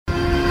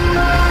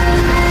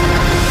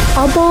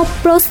अब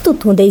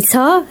प्रस्तुत हुँदैछ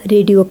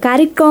रेडियो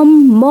कार्यक्रम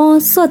म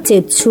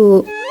सचेत छु।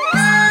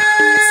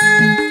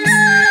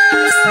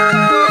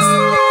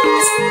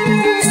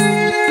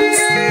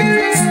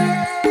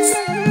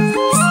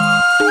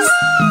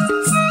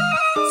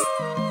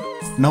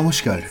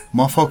 नमस्कार,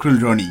 म फक्रुल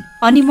रनी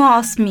अनि म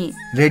अस्मी।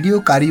 रेडियो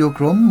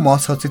कार्यक्रम म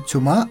सचेत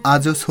छुमा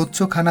आज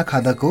सोच्चो खाना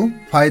खादाको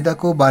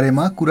फाइदाको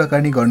बारेमा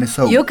कुराकानी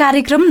गर्नेछौँ। यो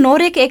कार्यक्रम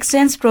नोरेक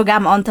एक्सचेन्ज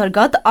प्रोग्राम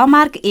अन्तर्गत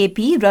अमार्क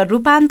एपी र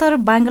रूपान्तर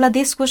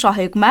बङ्गलादेशको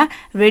सहयोगमा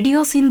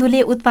रेडियो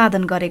सिन्धुले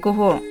उत्पादन गरेको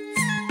हो।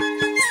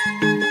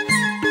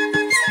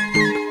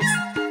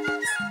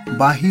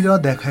 बाहिर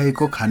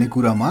देखाएको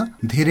खानेकुरामा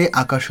धेरै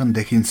आकर्षण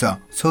देखिन्छ।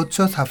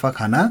 स्वच्छ सफा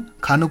खाना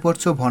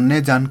खानुपर्छ भन्ने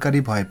जानकारी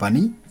भए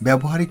पनि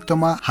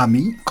व्यावहारिकतामा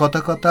हामी कता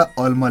कता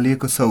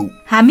अल्मलिएको छौँ।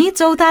 हामी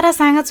चौतारा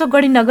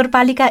साँगाचोकगढी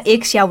नगरपालिका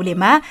 1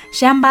 स्याउलेमा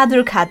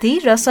श्यामबहादुर खाती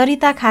र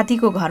सरिता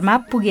खातीको घरमा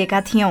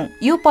पुगेका थियौं।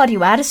 यो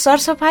परिवार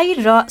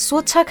सरसफाई र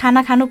स्वच्छ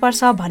खाना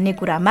खानुपर्छ भन्ने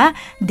कुरामा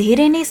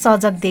धेरै नै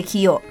सजग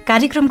देखियो।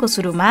 कार्यक्रमको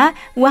सुरुमा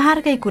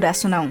उहाँहरूकै कुरा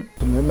सुनाऊ।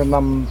 मेरो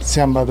नाम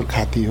श्यामबहादुर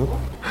खाती हो।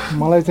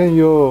 मलाई चाहिँ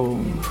यो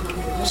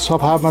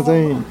सफामा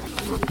चाहिँ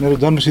मेरो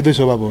जन्मसिद्धै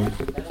स्वभाव हो।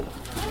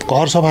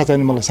 घर सफा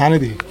चाहिने मलाई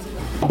सानैदेखि।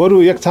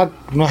 बरु एक छाक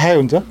नखाए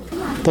हुन्छ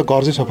त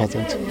घर चाहिँ सफा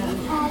चाहिन्छ।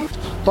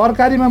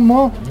 तरकारीमा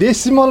म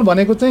देशी मल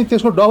भनेको चाहिँ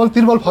त्यसको डबल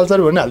त्रिबल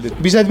फल्छहरू भन्ने हाल्दिनँ,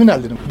 बिसाइद पनि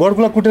हाल्दिनँ।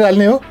 बडकुला कुटेर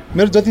हाल्ने हो।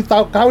 मेरो जति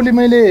काउली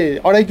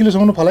मैले 2.5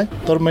 किलोसम्म फलाएँ,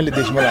 तर मैले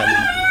देशी मल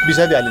हालिनँ,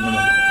 बिसाइदै हालिनँ।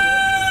 मैले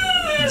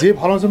जे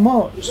फलाउँछु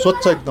म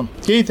स्वच्छ एकदम,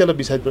 केही त्यसलाई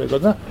बिसाइद प्रयोग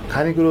गर्दैन।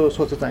 खानेकुरो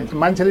स्वच्छ चाहिन्छ।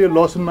 मान्छेले यो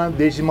लसुनमा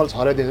देशी मल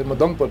छरेर देखेर म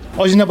दङ पर्छ।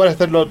 असिना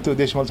परेको त्यो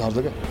देशी मल छर्छ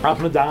क्या।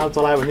 आफ्नो जङ्गल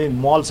चलायो भने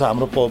मल छ,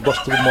 हाम्रो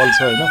वस्तुको मल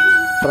छ होइन,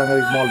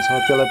 प्राङ्गारिक मल छ,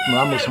 त्यसलाई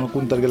राम्रोसँग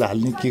कुन तरिकाले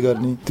हाल्ने के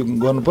गर्ने त्यो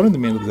गर्नु पर्यो नि त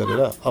मिहिनेत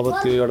गरेर। अब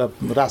त्यो एउटा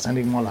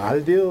रासायनिक मल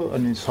हालिदियो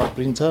अनि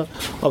सप्रिन्छ।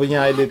 अब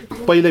यहाँ अहिले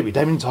पहिले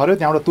भिटामिन छर्यो,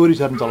 त्यहाँबाट तोरी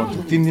छर्न चलाउँछ।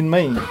 3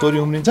 दिनमै तोरी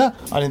उम्रिन्छ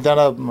अनि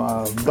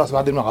त्यहाँबाट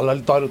 10-12 दिनमा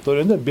हल्लाले तोरी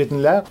हुन्छ, बेच्न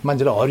ल्यायो,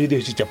 मान्छेले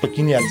हरियोदेखि झ्याप्प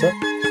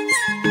किनिहाल्छ।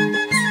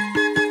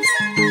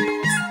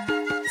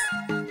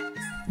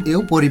 यो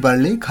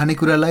परिवारले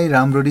खानेकुरालाई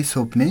राम्ररी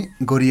छोप्ने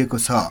गरिएको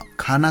छ।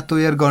 खाना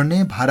तयार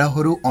गर्ने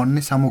भाँडाहरू,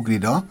 अन्य सामग्री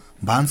र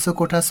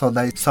भान्साकोठा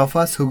सधैँ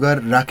सफा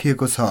सुग्घर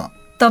राखिएको छ।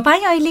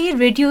 तपाईँ अहिले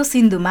रेडियो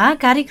सिन्धुमा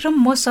कार्यक्रम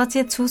म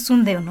सचेत छु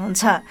सुन्दै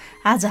हुनुहुन्छ।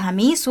 आज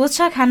हामी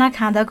स्वच्छ खाना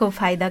खाँदाको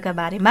फाइदाका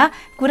बारेमा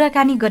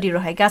कुराकानी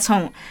गरिरहेका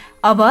छौँ।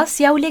 अब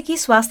स्याउलेकी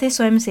स्वास्थ्य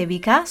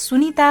स्वयंसेविका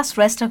सुनिता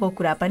श्रेष्ठको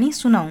कुरा पनि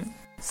सुनौ।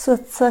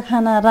 स्वच्छ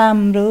खाना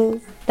राम्रो,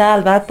 दाल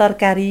भात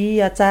तरकारी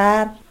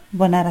अचार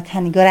बनाएर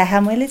खाने गराखा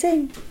मैले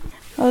चाहिँ।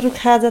 अरू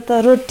खाजा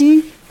त रोटी,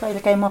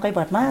 कहिलेकाहीँ मकै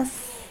भटमास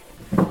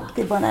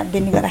त्यो बनाएर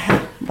दिने गराखा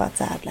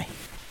बच्चाहरूलाई।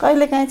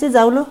 कहिलेकाहीँ चाहिँ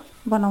जाउलो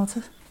बनाउँछु,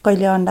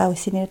 कहिले अन्डा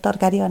उसिनेर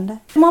तरकारी अन्डा।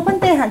 म पनि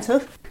त्यही खान्छु।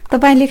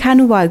 तपाईँले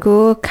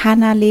खानुभएको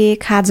खानाले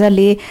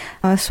खाजाले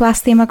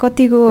स्वास्थ्यमा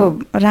कतिको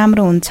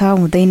राम्रो हुन्छ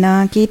हुँदैन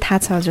के थाहा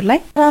छ हजुरलाई?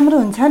 राम्रो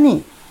हुन्छ नि।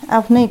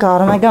 आफ्नै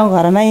घरमा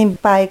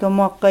गाउँघरमै पाएको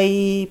मकै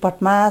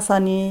भटमास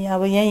अनि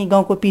अब यहीँ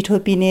गाउँको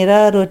पिठो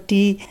पिनेर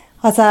रोटी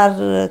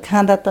अचार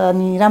खाँदा त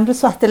अनि राम्रो,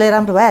 स्वास्थ्यलाई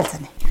राम्रो भइहाल्छ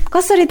नि।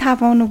 कसरी थाहा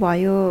पाउनु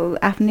भयो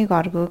आफ्नै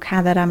घरको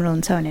खाँदा राम्रो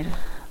हुन्छ भनेर?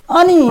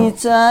 अनि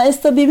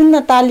यस्तो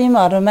विभिन्न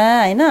तालिमहरूमा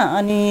होइन,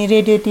 अनि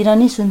रेडियोतिर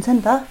नि सुन्छ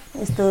नि त।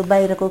 यस्तो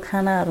बाहिरको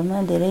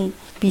खानाहरूमा धेरै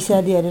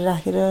विषादीहरू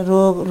राखेर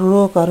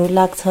रोगहरू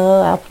लाग्छ।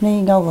 आफ्नै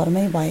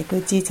गाउँघरमै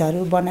भएको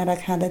चिजहरू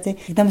बनाएर खाँदा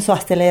चाहिँ एकदम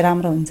स्वास्थ्यलाई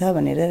राम्रो हुन्छ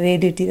भनेर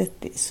रेडियोतिर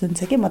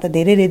सुन्छ कि। म त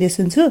धेरै रेडियो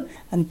सुन्छु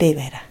अनि त्यही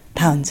भएर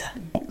थाहा हुन्छ।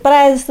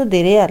 प्रायः जस्तो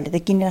धेरैहरूले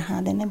त किनेर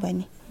खाँदैन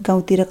बहिनी,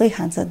 गाउँतिरकै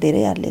खान्छ।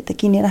 धेरैहरूले त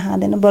किनेर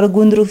खाँदैन। बरु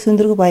गुन्द्रुक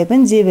सुन्द्रुक भए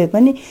पनि जे भए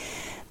पनि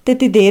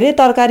त्यति धेरै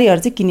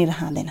तरकारीहरू चाहिँ किनेर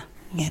खाँदैन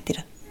यहाँतिर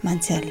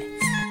मान्छेहरूले।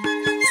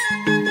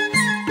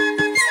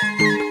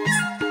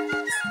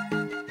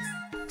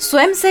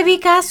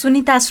 स्वयंसेविका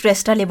सुनिता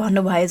श्रेष्ठले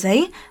भन्नुभयो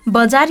झै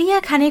बजारिया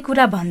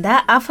खानेकुरा भन्दा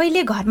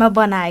आफैले घरमा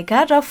बनाएका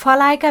र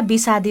फलाएका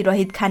विषादी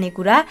रहित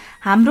खानेकुरा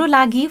हाम्रो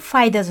लागि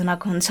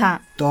फाइदाजनक हुन्छ।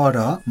 तर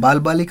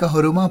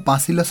बालबालिकाहरूमा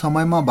पासिलो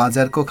समयमा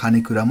बजारको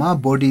खानेकुरामा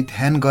बढी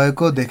ध्यान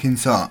गएको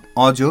देखिन्छ।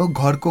 अझ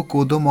घरको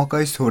कोदो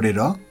मकै छोडेर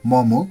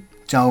मोमो,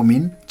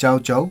 चाउमिन,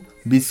 चाउचाउ,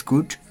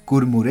 बिस्कुट,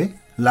 कुरमुरे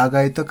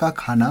लगायतका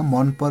खाना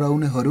मन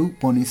पराउनेहरू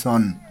पनि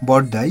छन्।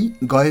 बढ्दै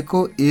गएको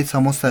ए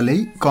समस्याले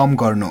कम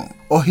गर्नु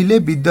अहिले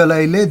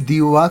विद्यालयले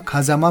दिवा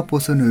खाजामा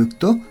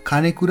पोषणयुक्त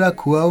खानेकुरा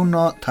खुवाउन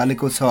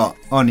थालेको छ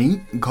अनि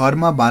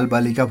घरमा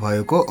बालबालिका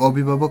भएको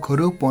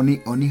अभिभावकहरू पनि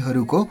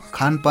उनीहरूको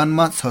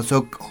खानपानमा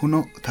सजग हुन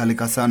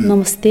थालेका छन्।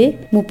 नमस्ते,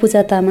 म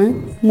पूजा तामाङ।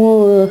 म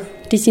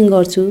टिचिङ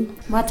गर्छु।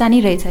 बच्चा नि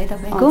रहेछ है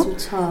तपाईको?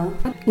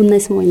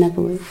 19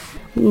 महिनाको हो।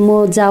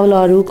 म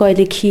जाउलाहरू,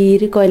 कहिले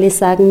खिर, कहिले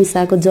साग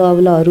मिसाएको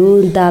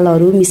जाउलाहरू,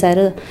 दालहरू मिसाएर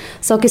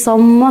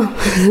सकेसम्म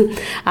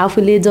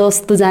आफूले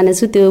जस्तो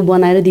जानेछु त्यो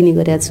बनाएर दिने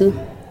गरेको छु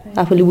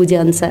आफूले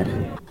बुझेअनुसार।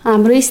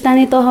 हाम्रो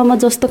स्थानीय तहमा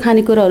जस्तो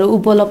खानेकुराहरू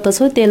उपलब्ध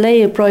छ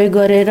त्यसलाई प्रयोग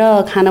गरेर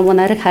खाना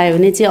बनाएर खायो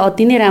भने चाहिँ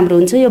अति नै राम्रो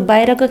हुन्छ। यो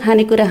बाहिरको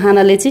खानेकुरा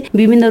खानाले चाहिँ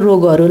विभिन्न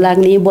रोगहरू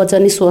लाग्ने, बच्चा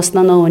नि स्वस्थ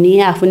नहुने,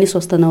 आफू नि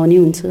स्वस्थ नहुने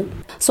हुन्छ।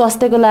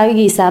 स्वास्थ्यको लागि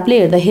हिसाबले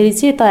हेर्दाखेरि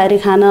चाहिँ तयारी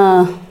खाना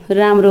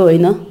राम्रो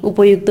होइन,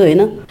 उपयुक्त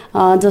होइन।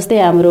 जस्तै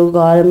हाम्रो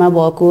घरमा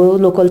भएको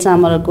लोकल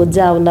चामलको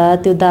जाउला,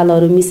 त्यो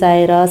दालहरू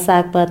मिसाएर,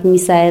 सागपात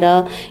मिसाएर,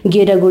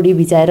 गेडागुडी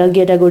भिजाएर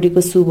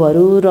गेडागुडीको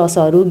सुपहरू,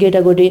 रसहरू,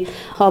 गेडागुडी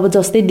अब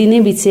जस्तै दिनै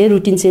पछि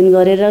रुटिन चेन्ज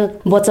गरेर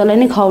बच्चालाई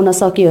नै खुवाउन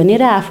सक्यो भने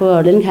र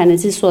आफूहरूले पनि खाने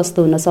चाहिँ स्वस्थ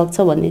हुन सक्छ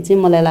भन्ने चाहिँ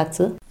मलाई लाग्छ।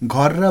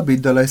 घर र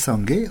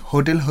विद्यालयसँगै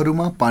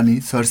होटलहरूमा पानी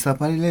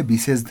सरसफाइले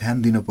विशेष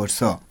ध्यान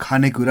दिनुपर्छ।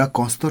 खानेकुरा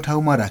कस्तो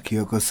ठाउँमा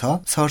राखिएको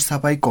छ,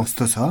 सरसफाइ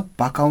कस्तो छ,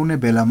 पकाउने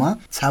बेलामा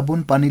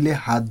साबुन पानीले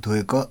हात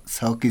धोएको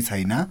छ कि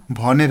छैन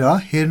भनेर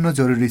हेर्नु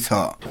जरुरी छ।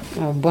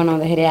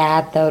 बनाउँदाखेरि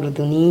हातहरू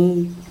धुने,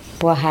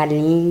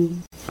 पखाल्ने,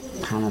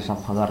 खाना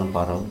सफा गर्नु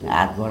पर्यो,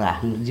 हातबाट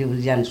आफ्नो जिउ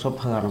ज्यान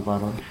सफा गर्नु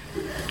पर्यो।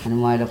 अनि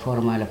मैला फोहोर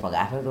मैला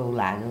आफै रोग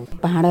लाग्यो।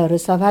 भाँडाहरू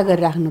सफा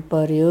गरिराख्नु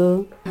पर्यो।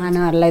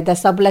 खानाहरूलाई त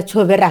सबलाई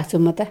छोपेर राख्छु,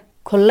 म त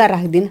खुल्ला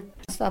राख्दिनँ।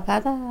 सफा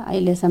त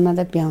अहिलेसम्म त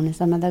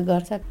भ्याउनेसम्म त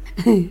गर्छ।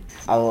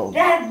 अब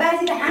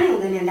बासी त खानै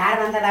हुँदैन, ढाड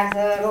बान्ता लाग्छ,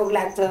 रोग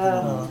लाग्छ।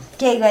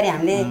 केही गरी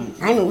हामी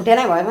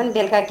हुटेलै भयो भने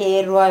बेलुका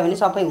केही रह्यो भने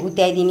सबै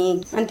हुत्याइदिने।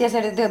 अनि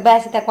त्यसरी त्यो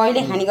बासी त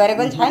कहिले खाने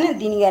गरेको पनि छैन,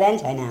 दिने गरेको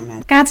पनि छैन।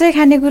 हाम्रो काँचै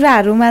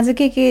खानेकुराहरूमा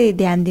चाहिँ के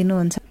ध्यान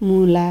दिनुहुन्छ?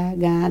 मुला,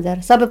 गाजर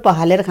सबै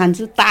पखालेर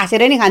खान्छु,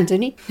 तासेर नि खान्छु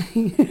नि।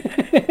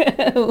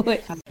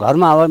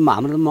 घरमा अब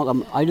हाम्रो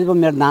अहिले त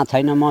मेरो दाँत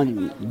छैन, म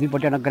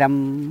 2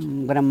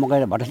 ग्राम मकै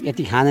र भटस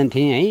यति खाँदैन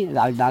थिएँ है,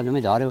 अहिले दाँतमै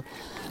झऱ्यो।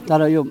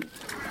 तर यो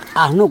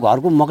आफ्नो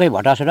घरको मकै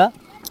भटस र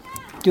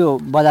त्यो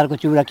बजारको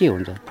चिउरा के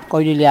हुन्छ?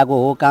 कहिले ल्याएको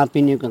हो, कहाँ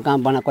पिने, कहाँ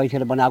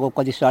कैसेर बनाएको,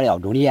 कति सडे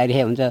ढुँडी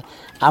आइरहेको हुन्छ।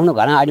 आफ्नो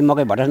घरमा अहिले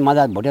मकै भटस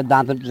मजा भुट्यो,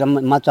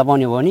 दाँतमा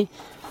चपाउने भयो भने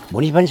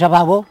भुँडी पनि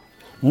सफा भयो,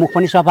 मुख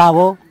पनि सफा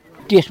भयो,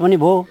 टेस्ट पनि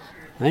भयो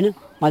होइन।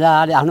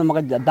 मजाले आफ्नो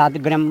मकै दाँत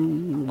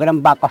ग्राम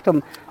बा कस्तो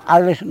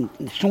अहिले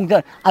सुँग्छ,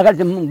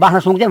 अगाडि बाख्रा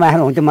सुँग्छ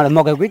बाख्रा हुन्थ्यो मलाई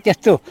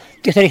मकैको,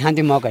 त्यसरी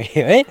खान्थेँ मकै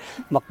है।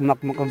 मक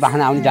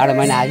बाख्रा आउने जाडो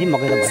महिना आएपछि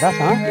मकै त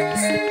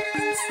भटस।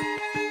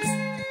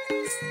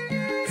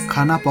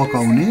 खाना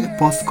पकाउने,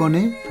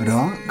 पस्कने र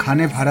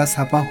खाने भाँडा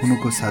सफा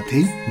हुनुको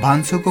साथै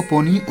भान्सोको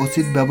पनि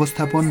उचित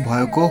व्यवस्थापन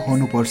भएको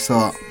हुनुपर्छ।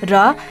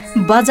 र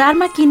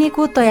बजारमा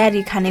किनेको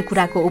तयारी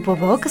खानेकुराको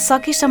उपभोग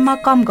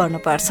सकेसम्म कम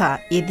गर्नुपर्छ।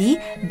 यदि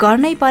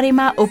गर्नै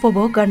परेमा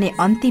उपभोग गर्ने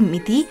अन्तिम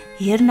मिति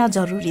हेर्न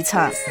जरुरी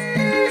छ।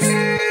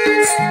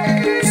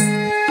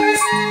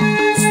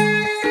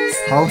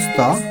 हवस्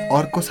त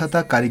अर्को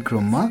साता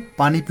कार्यक्रममा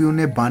पानी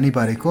पिउने बानी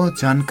बारेको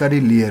जानकारी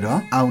लिएर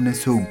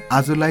आउनेछु।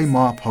 आजलाई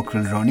म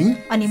फक्रुल रनी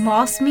अनि म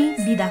अस्मी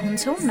बिदा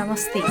हुन्छौ।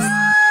 नमस्ते।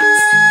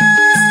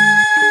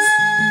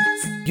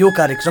 यो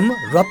कार्यक्रम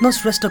रत्न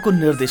श्रेष्ठको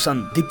निर्देशन,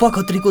 दीपक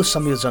खत्रीको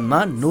संयोजनमा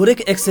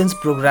नोरेक एक्सचेन्ज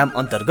प्रोग्राम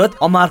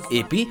अन्तर्गत अमार्क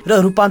एपी र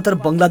रूपान्तर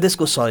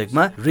बंगलादेशको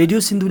सहयोगमा रेडियो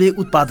सिन्धुले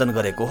उत्पादन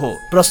गरेको हो।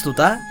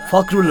 प्रस्तुता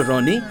फक्रुल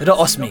रनी र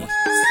अस्मी।